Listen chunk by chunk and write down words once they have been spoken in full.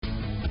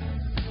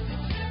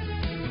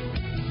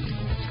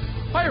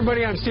Hi,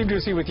 everybody. I'm Steve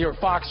Ducey with your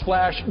Fox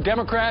Flash.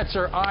 Democrats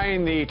are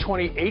eyeing the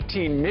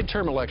 2018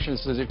 midterm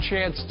elections as a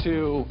chance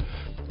to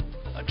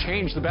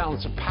change the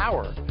balance of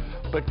power.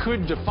 But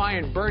could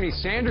defiant Bernie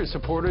Sanders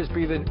supporters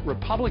be the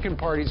Republican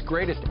Party's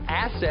greatest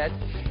asset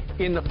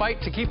in the fight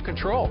to keep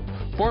control?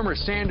 Former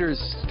Sanders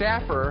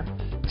staffer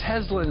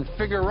Teslin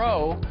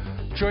Figueroa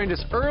joined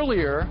us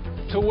earlier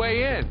to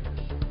weigh in.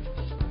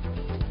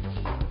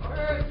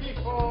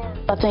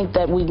 I think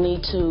that we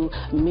need to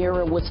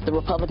mirror what the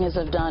Republicans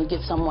have done,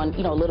 get someone,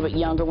 a little bit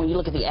younger. When you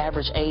look at the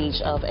average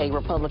age of a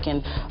Republican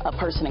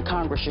person in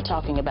Congress, you're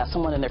talking about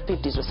someone in their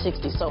 50s or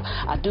 60s. So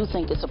I do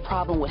think it's a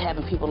problem with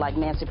having people like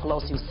Nancy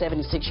Pelosi, who's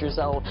 76 years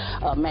old,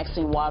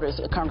 Maxine Waters,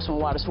 Congressman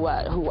Waters, who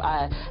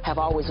I have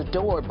always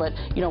adored. But,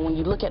 when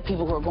you look at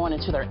people who are going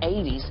into their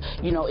 80s,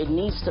 it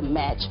needs to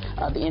match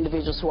the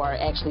individuals who are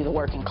actually the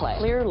working class.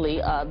 Clearly,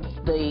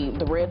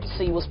 the Red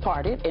Sea was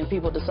parted, and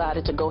people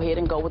decided to go ahead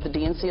and go with the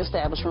DNC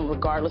establishment,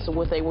 regardless of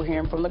what they were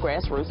hearing from the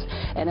grassroots.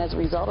 And as a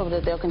result of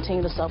it, they'll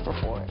continue to suffer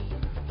for it.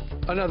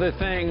 Another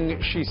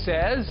thing she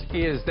says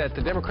is that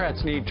the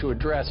Democrats need to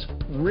address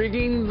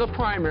rigging the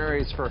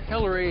primaries for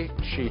Hillary.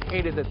 She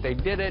hated that they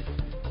did it,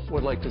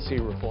 would like to see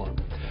reform.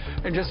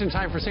 And just in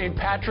time for St.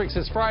 Patrick's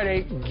this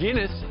Friday,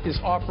 Guinness is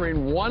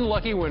offering one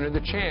lucky winner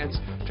the chance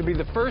to be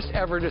the first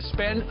ever to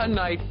spend a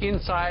night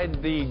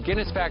inside the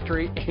Guinness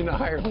factory in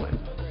Ireland.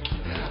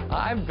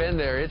 I've been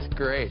there. It's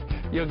great.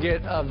 You'll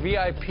get a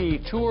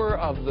VIP tour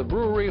of the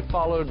brewery,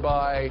 followed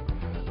by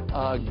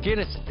a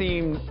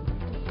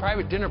Guinness-themed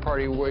private dinner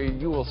party where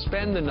you will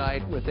spend the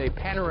night with a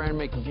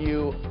panoramic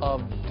view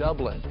of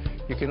Dublin.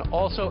 You can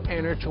also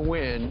enter to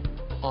win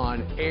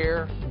on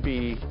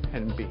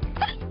Airbnb.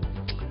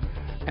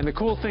 And the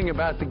cool thing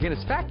about the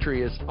Guinness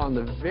factory is on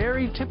the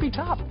very tippy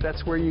top,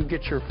 that's where you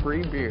get your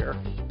free beer.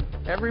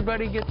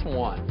 Everybody gets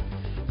one.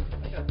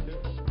 I got two.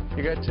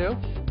 You got two?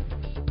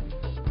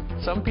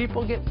 Some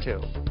people get two.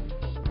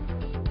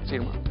 See you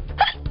tomorrow.